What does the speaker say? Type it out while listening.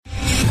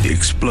The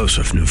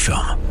explosive new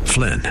film,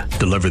 Flynn,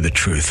 deliver the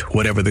truth,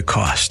 whatever the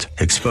cost,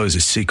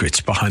 exposes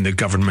secrets behind the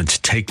government's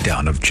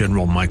takedown of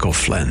General Michael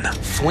Flynn.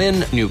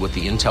 Flynn knew what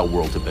the intel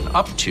world had been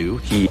up to.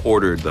 He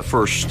ordered the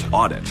first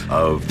audit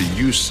of the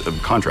use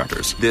of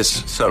contractors.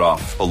 This set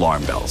off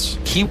alarm bells.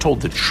 He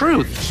told the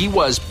truth. He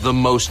was the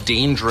most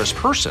dangerous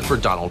person for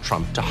Donald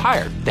Trump to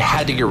hire. They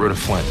had to get rid of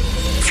Flynn.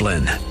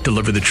 Flynn,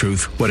 deliver the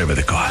truth, whatever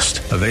the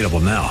cost. Available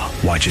now.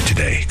 Watch it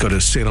today. Go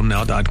to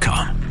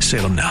salemnow.com.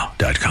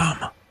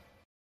 salemnow.com.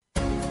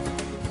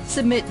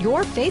 Submit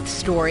your faith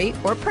story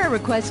or prayer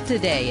request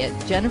today at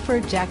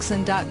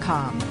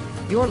jenniferjackson.com.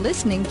 You're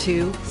listening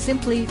to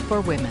Simply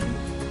for Women.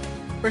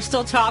 We're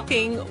still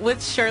talking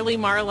with Shirley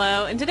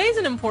Marlow, and today's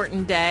an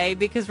important day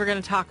because we're going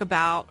to talk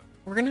about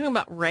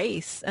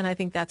race, and I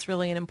think that's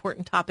really an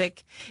important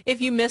topic.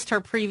 If you missed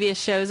her previous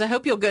shows, I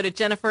hope you'll go to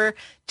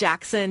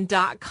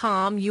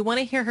jenniferjackson.com. You want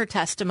to hear her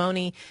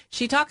testimony.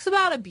 She talks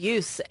about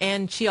abuse,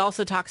 and she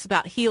also talks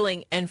about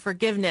healing and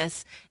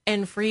forgiveness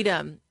and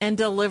freedom and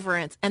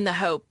deliverance and the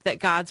hope that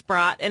God's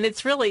brought. And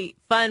it's really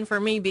fun for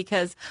me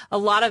because a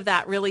lot of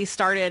that really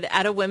started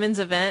at a women's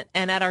event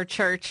and at our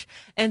church.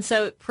 And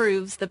so it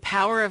proves the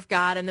power of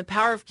God and the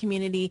power of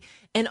community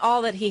and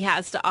all that he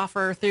has to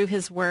offer through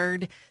his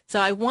word. So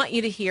I want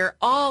you to hear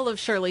all of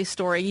Shirley's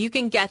story. You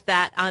can get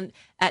that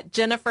at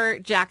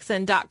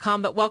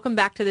jenniferjackson.com. But welcome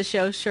back to the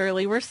show,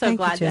 Shirley. We're so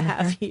glad to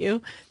have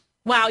you.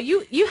 Wow,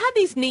 you had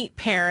these neat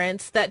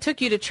parents that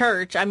took you to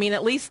church. I mean,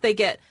 at least they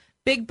get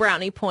big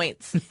brownie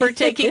points for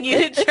taking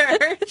you to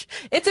church.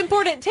 It's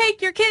important.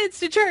 Take your kids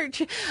to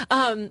church.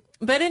 But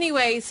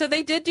anyway, so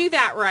they did do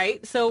that,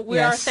 right? So we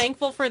are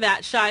thankful for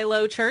that.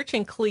 Shiloh Church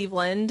in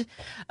Cleveland,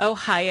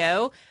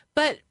 Ohio.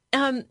 But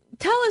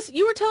tell us,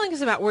 you were telling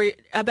us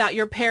about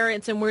your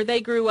parents and where they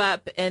grew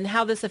up and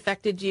how this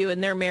affected you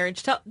and their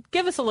marriage.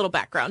 Give us a little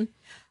background.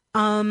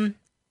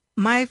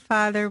 My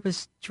father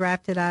was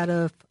drafted out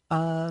of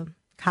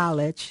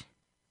college.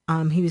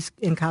 He was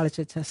in college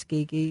at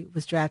Tuskegee,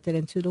 was drafted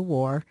into the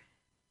war.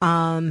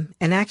 And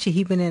actually,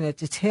 he went in at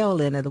the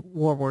tail end of the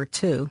World War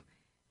II.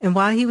 And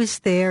while he was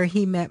there,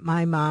 he met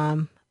my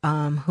mom,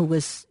 who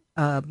was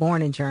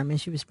born in Germany.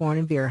 She was born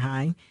in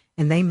Wehrheim.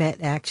 And they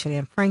met actually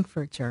in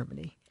Frankfurt,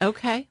 Germany.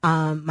 Okay.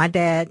 My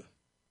dad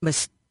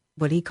was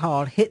what he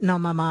called hitting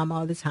on my mom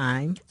all the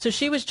time. So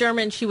she was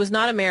German. She was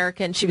not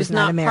American. She was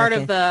not part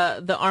of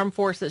the armed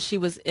forces. She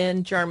was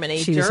in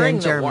Germany during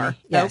the war.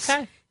 Yes.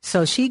 Okay.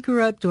 So she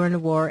grew up during the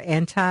war,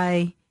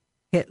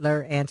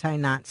 anti-Hitler,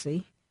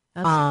 anti-Nazi.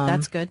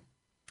 That's good.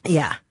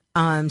 Yeah.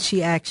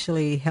 She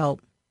actually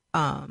helped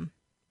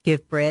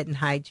give bread and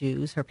hide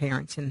Jews, her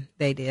parents, and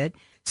they did.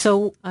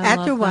 So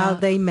after a while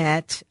they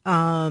met.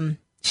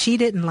 She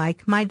didn't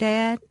like my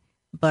dad,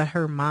 but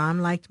her mom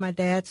liked my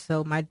dad.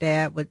 So my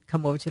dad would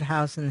come over to the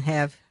house and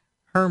have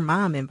her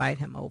mom invite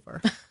him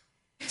over.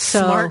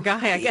 Smart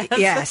guy, I guess.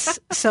 Yes.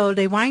 So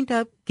they wind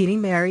up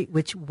getting married,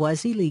 which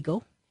was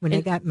illegal when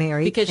they got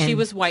married. Because she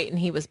was white and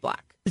he was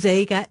black.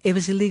 It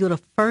was illegal the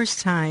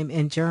first time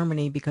in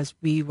Germany because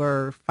we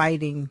were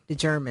fighting the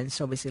Germans,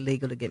 so it was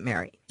illegal to get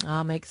married.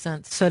 Makes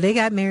sense. So they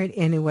got married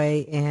anyway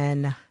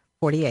in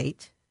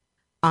 48,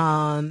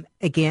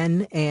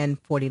 again in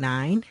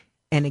 49,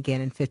 and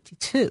again in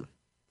 52.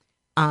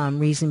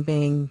 Reason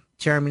being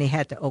Germany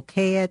had to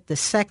okay it the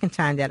second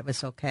time that it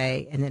was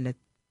okay, and then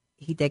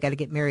they got to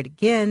get married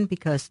again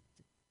because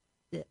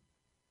the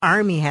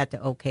army had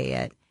to okay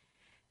it.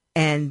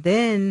 And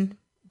then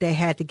they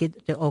had to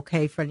get the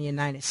okay from the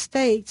United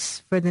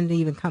States for them to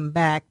even come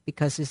back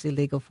because it's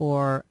illegal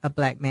for a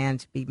black man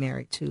to be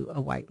married to a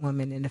white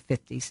woman in the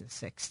 50s and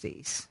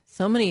 60s.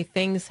 So many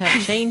things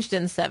have changed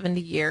in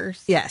 70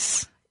 years.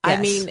 Yes. I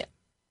mean,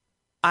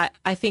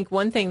 I think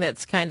one thing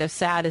that's kind of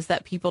sad is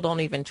that people don't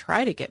even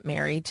try to get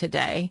married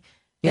today.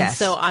 Yes. And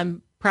so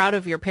I'm proud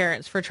of your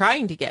parents for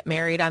trying to get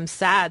married. I'm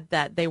sad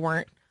that they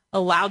weren't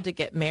allowed to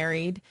get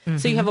married. Mm-hmm.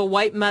 So you have a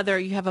white mother,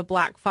 you have a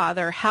black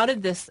father. How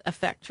did this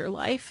affect your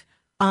life?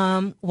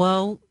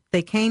 Well,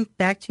 they came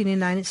back to the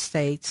United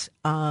States.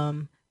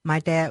 My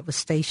dad was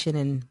stationed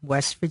in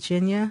West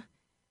Virginia,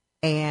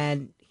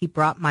 and he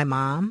brought my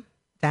mom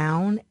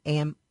down,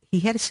 and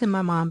he had to send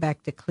my mom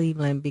back to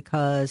Cleveland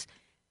because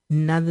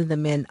none of the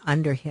men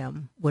under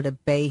him would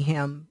obey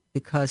him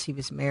because he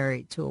was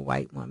married to a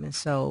white woman.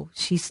 So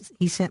he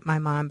sent my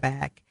mom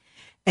back,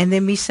 and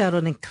then we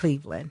settled in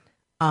Cleveland.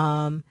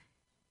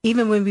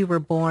 Even when we were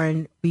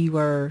born, we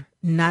were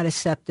not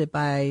accepted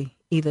by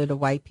either the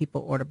white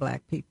people or the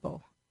black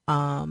people.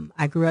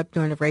 I grew up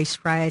during the race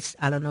riots.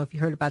 I don't know if you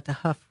heard about the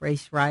Huff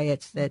race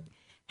riots that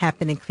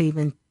happened in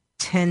Cleveland.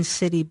 10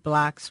 city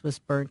blocks was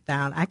burnt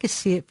down. I could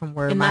see it from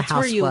where my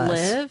house was. And that's where you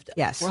lived?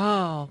 Yes.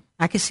 Wow.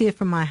 I could see it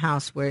from my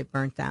house where it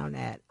burnt down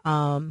at.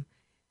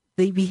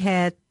 We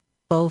had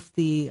both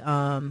the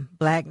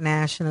Black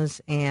Nationals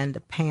and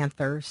the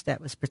Panthers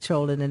that was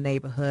patrolling the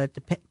neighborhood.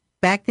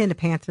 Back then, the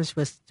Panthers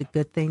was the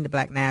good thing. The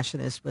Black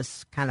Nationalists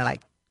was kind of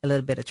like a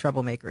little bit of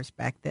troublemakers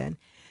back then.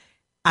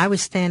 I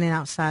was standing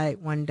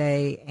outside one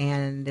day,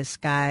 and this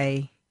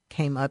guy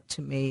came up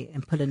to me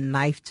and put a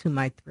knife to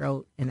my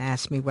throat and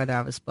asked me whether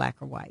I was black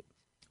or white.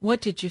 What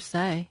did you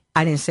say?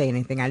 I didn't say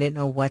anything. I didn't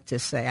know what to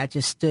say. I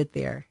just stood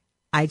there.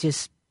 I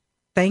just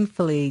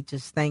thankfully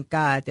just thank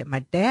God that my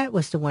dad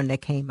was the one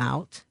that came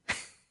out.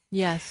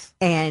 Yes.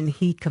 And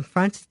he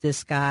confronted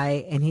this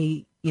guy, and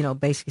he,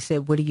 basically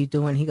said, "What are you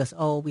doing?" He goes,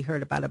 "Oh, we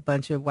heard about a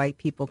bunch of white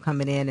people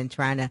coming in and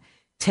trying to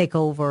take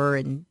over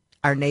in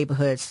our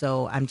neighborhood,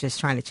 so I'm just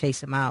trying to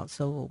chase them out."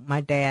 So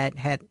my dad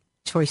had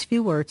choice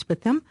few words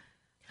with them.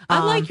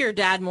 I like your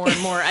dad more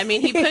and more. I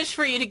mean, he pushed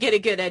for you to get a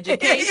good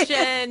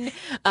education.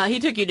 He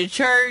took you to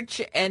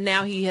church, and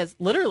now he has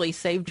literally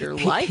saved your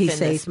life in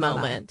this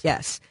moment.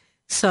 Yes.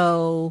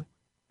 So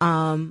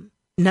none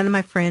of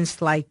my friends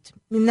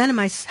none of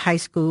my high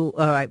school,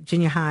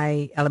 junior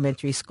high,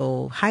 elementary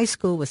school. High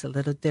school was a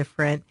little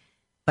different,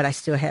 but I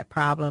still had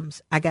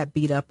problems. I got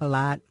beat up a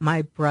lot.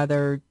 My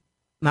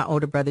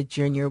older brother,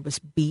 Junior, was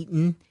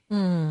beaten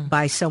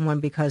by someone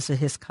because of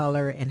his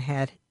color and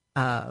had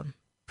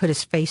put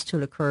his face to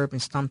the curb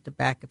and stomped the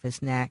back of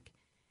his neck.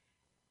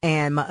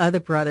 And my other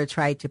brother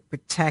tried to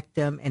protect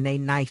him, and they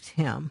knifed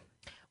him.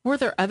 Were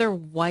there other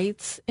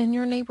whites in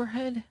your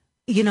neighborhood?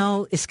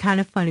 It's kind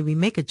of funny. We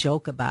make a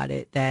joke about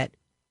it that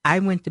I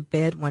went to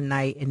bed one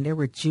night, and there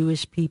were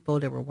Jewish people,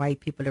 there were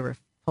white people, there were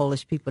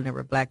Polish people, and there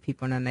were black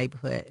people in our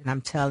neighborhood. And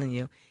I'm telling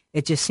you,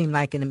 it just seemed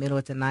like in the middle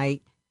of the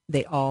night,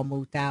 they all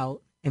moved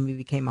out, and we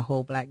became a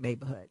whole black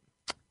neighborhood.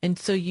 And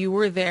so you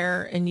were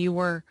there, and you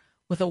were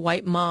with a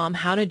white mom.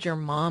 How did your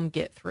mom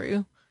get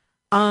through?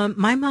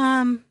 My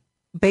mom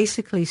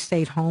basically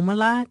stayed home a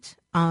lot.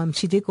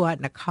 She did go out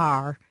in a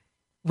car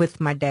with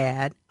my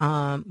dad.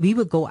 We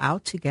would go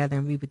out together,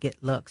 and we would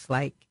get looks.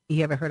 Like,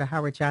 you ever heard of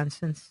Howard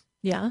Johnson's?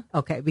 Yeah.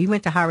 Okay. We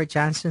went to Howard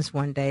Johnson's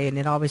one day, and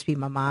it'd always be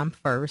my mom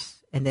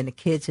first, and then the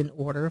kids in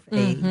order of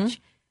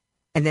age,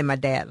 and then my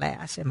dad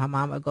last. And my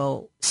mom would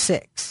go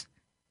 6,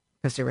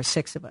 because there were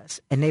 6 of us.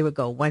 And they would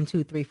go 1,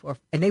 2, 3, 4,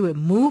 and they would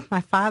move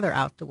my father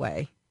out the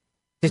way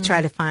to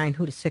try to find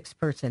who the 6th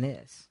person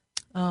is.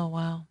 Oh,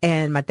 wow.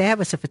 And my dad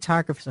was a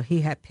photographer, so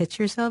he had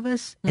pictures of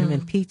us. And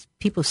when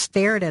people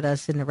stared at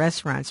us in the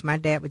restaurants, my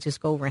dad would just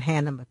go over and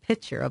hand them a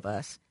picture of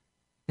us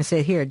and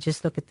say, "Here,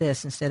 just look at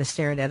this," instead of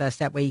staring at us.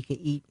 That way you could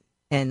eat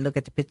and look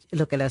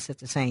at us at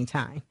the same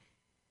time.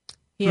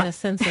 He had a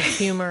sense of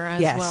humor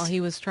as well. He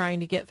was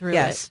trying to get through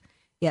it.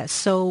 Yes.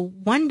 So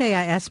one day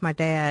I asked my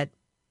dad,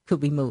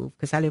 could we move?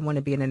 Because I didn't want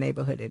to be in the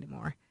neighborhood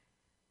anymore.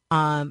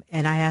 And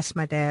I asked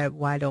my dad,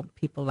 why don't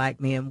people like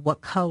me, and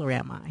what color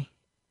am I?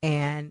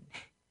 And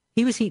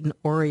he was eating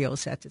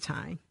Oreos at the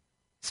time.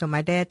 So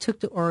my dad took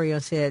the Oreo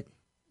and said,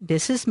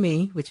 "This is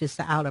me," which is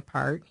the outer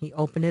part. He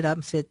opened it up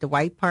and said, "The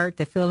white part,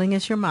 the filling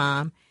is your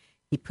mom."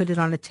 He put it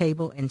on the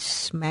table and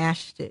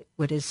smashed it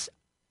with his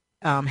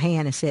hand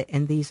and said,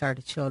 "And these are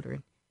the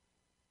children."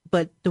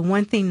 But the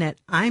one thing that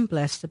I'm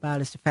blessed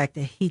about is the fact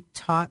that he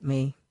taught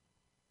me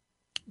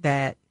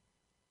that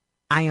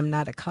I am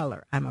not a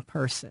color. I'm a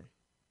person.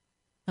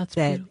 That's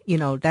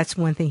beautiful. That's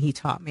one thing he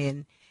taught me.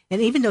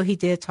 And even though he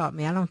did taught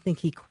me, I don't think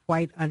he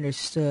quite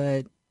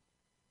understood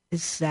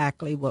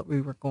exactly what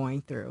we were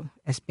going through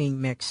as being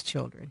mixed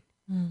children.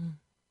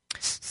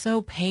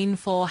 So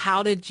painful.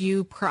 How did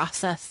you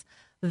process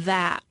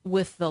that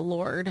with the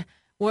Lord?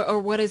 Or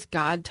what has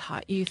God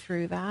taught you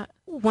through that?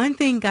 One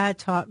thing God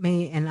taught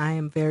me, and I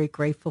am very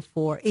grateful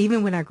for,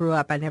 even when I grew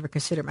up, I never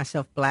considered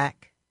myself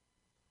black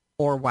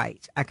or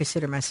white. I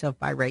considered myself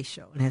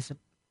biracial. And it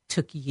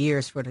took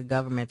years for the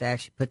government to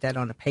actually put that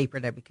on the paper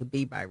that we could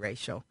be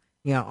biracial,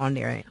 on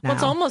there. Now. Well,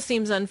 it almost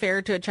seems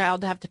unfair to a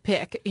child to have to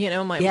pick,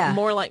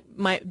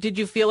 did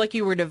you feel like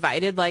you were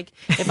divided? Like,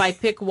 if I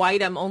pick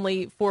white, I'm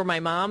only for my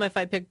mom. If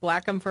I pick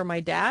black, I'm for my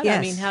dad. Yes,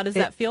 I mean, how does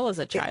that feel as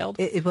a child?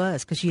 It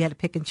was, because you had to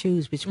pick and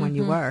choose which one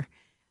you were.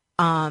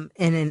 And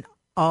in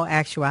all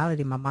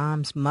actuality, my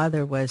mom's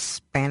mother was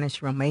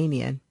Spanish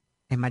Romanian,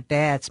 and my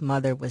dad's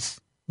mother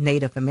was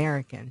Native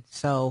American.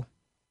 So,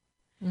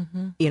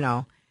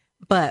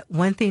 but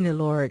one thing the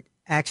Lord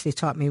actually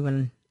taught me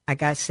when I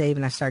got saved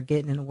and I started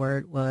getting in the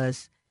Word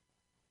was,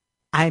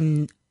 I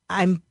am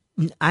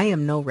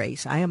no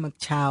race. I am a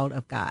child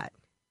of God.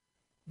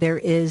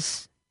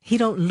 He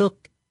don't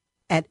look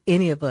at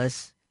any of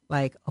us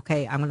like,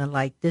 okay, I'm going to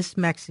like this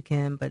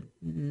Mexican, but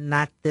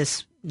not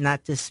this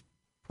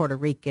Puerto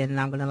Rican.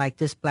 And I'm going to like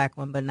this black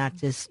one, but not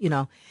this,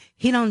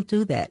 he don't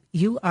do that.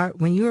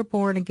 When you are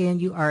born again,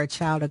 you are a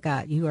child of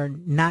God. You are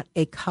not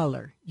a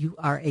color. You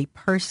are a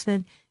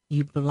person.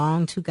 You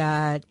belong to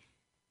God.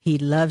 He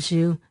loves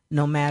you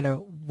no matter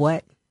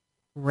what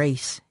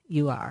race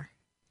you are.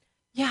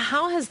 Yeah,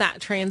 how has that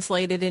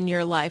translated in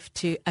your life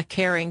to a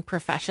caring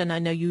profession? I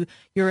know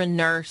you're a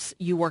nurse,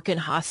 you work in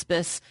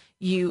hospice.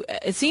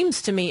 It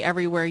seems to me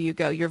everywhere you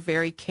go, you're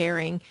very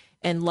caring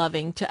and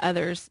loving to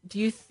others. Do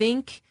you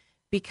think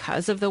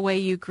because of the way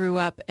you grew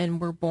up and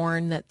were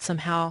born that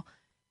somehow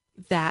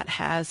that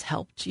has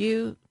helped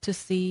you to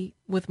see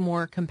with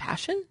more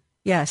compassion?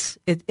 Yes,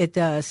 it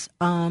does.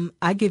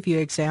 I give you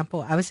an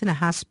example. I was in a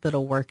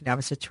hospital working. I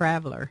was a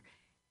traveler,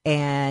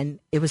 and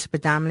it was a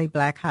predominantly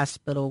black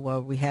hospital where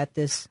we had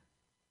this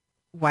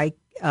white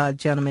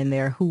gentleman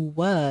there who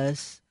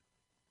was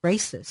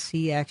racist.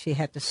 He actually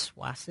had the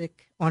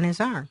swastika on his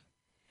arm.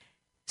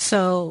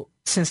 So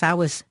since I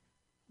was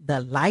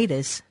the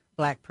lightest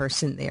black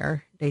person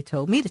there, they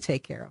told me to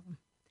take care of him.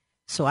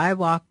 So I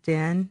walked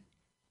in,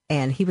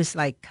 and he was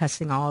like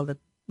cussing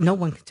no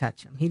one could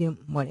touch him. He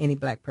didn't want any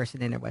black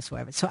person in there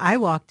whatsoever. So I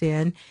walked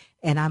in,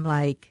 and I'm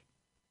like,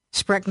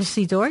 "Sprechen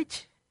Sie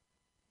Deutsch?"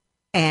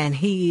 And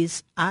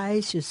his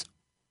eyes just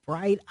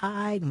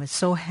bright-eyed and was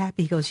so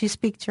happy. He goes, "You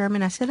speak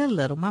German?" I said, "A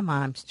little. My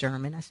mom's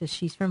German." I said,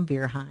 "She's from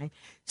Wehrheim."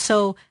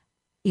 So,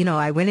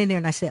 I went in there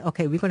and I said,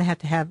 "Okay, we're going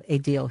to have a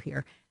deal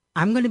here.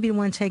 I'm going to be the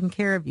one taking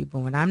care of you, but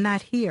when I'm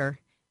not here,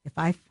 if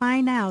I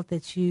find out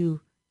that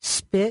you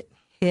spit,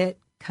 hit,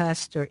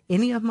 cussed, or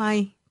any of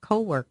my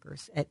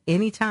coworkers at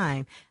any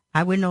time,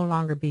 I would no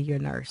longer be your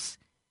nurse."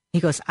 He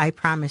goes, "I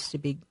promise to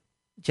be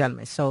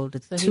gentleman." So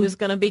he was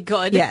going to be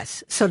good.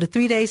 Yes. So the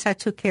 3 days I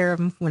took care of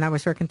him when I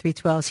was working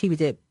 312s, he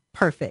did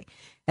perfect.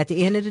 At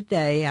the end of the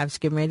day, I was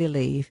getting ready to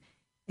leave,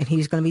 and he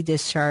was going to be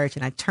discharged.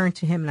 And I turned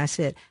to him and I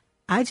said,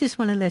 "I just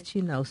want to let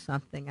you know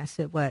something." I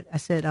said, "What?" I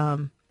said,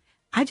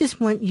 "I just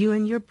want you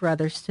and your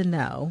brothers to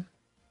know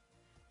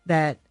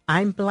that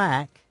I'm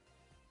black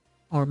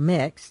or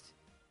mixed,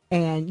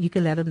 and you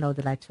can let them know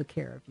that I took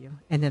care of you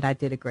and that I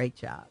did a great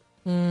job."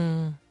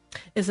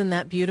 Isn't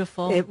that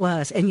beautiful? It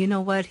was. And you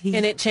know what?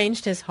 And it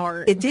changed his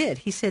heart. It did.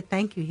 He said,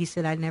 "Thank you." He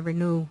said, "I never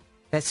knew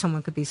that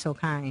someone could be so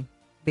kind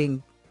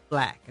being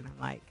black." And I'm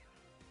like,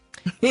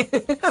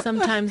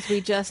 sometimes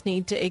we just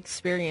need to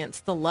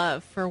experience the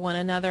love for one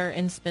another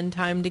and spend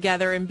time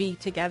together and be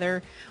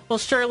together. Well,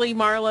 Shirley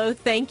Marlow,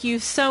 thank you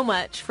so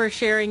much for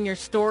sharing your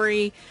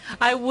story.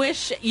 I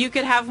wish you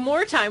could have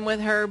more time with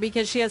her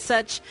because she has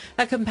such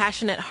a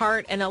compassionate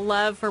heart and a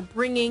love for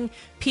bringing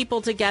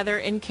people together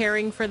and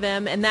caring for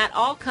them. And that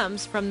all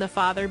comes from the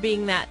Father,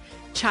 being that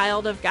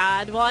child of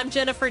God. Well, I'm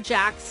Jennifer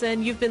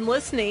Jackson. You've been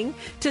listening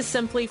to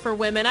Simply for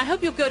Women. I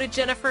hope you'll go to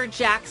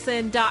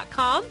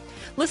jenniferjackson.com.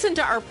 Listen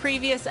to our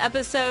previous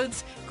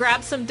episodes.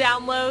 Grab some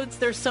downloads.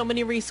 There's so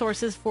many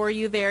resources for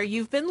you there.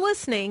 You've been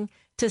listening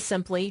to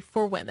Simply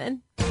for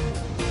Women.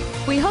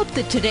 We hope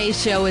that today's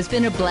show has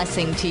been a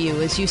blessing to you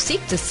as you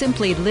seek to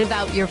simply live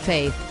out your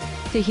faith.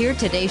 To hear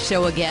today's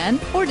show again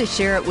or to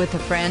share it with a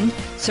friend,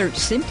 search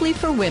Simply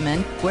for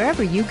Women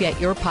wherever you get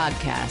your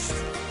podcasts.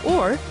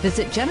 Or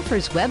visit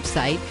Jennifer's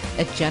website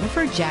at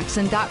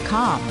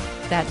jenniferjackson.com.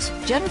 That's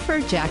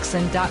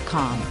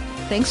jenniferjackson.com.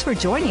 Thanks for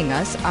joining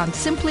us on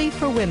Simply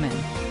for Women.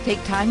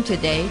 Take time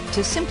today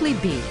to simply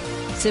be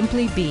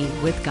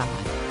with God.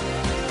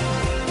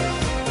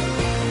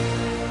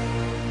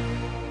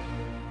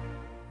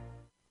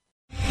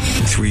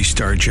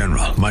 3-star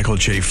General Michael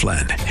J.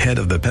 Flynn, head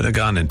of the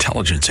Pentagon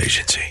Intelligence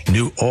Agency,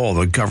 knew all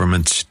the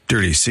government's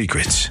dirty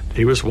secrets.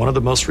 He was one of the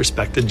most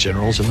respected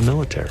generals in the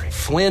military.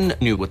 Flynn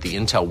knew what the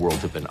intel world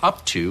had been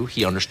up to.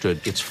 He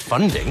understood its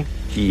funding.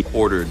 He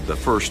ordered the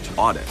first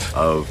audit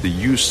of the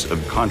use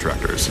of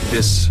contractors.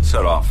 This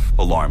set off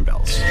alarm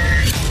bells.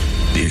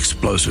 The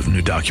explosive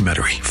new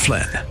documentary,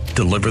 Flynn,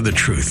 Deliver the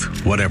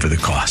Truth, Whatever the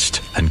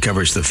Cost,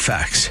 uncovers the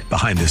facts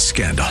behind this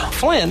scandal.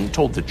 Flynn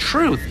told the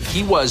truth.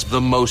 He was the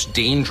most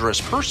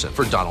dangerous person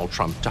for Donald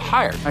Trump to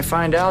hire. I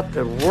find out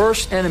the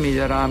worst enemy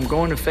that I'm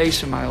going to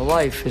face in my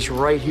life is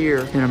right here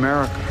in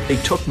America. They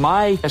took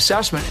my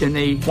assessment and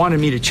they wanted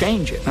me to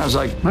change it. And I was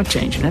like, I'm not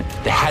changing it.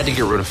 They had to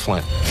get rid of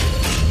Flynn.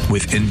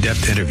 With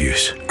in-depth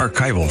interviews,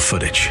 archival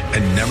footage,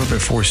 and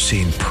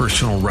never-before-seen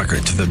personal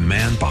records of the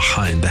man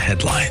behind the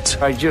headlines.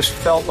 I just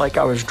felt like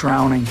I was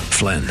drowning.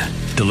 Flynn,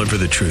 Deliver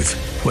the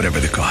Truth, Whatever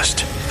the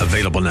Cost.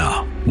 Available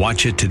now.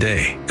 Watch it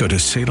today. Go to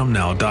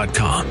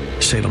salemnow.com.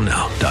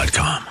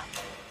 salemnow.com.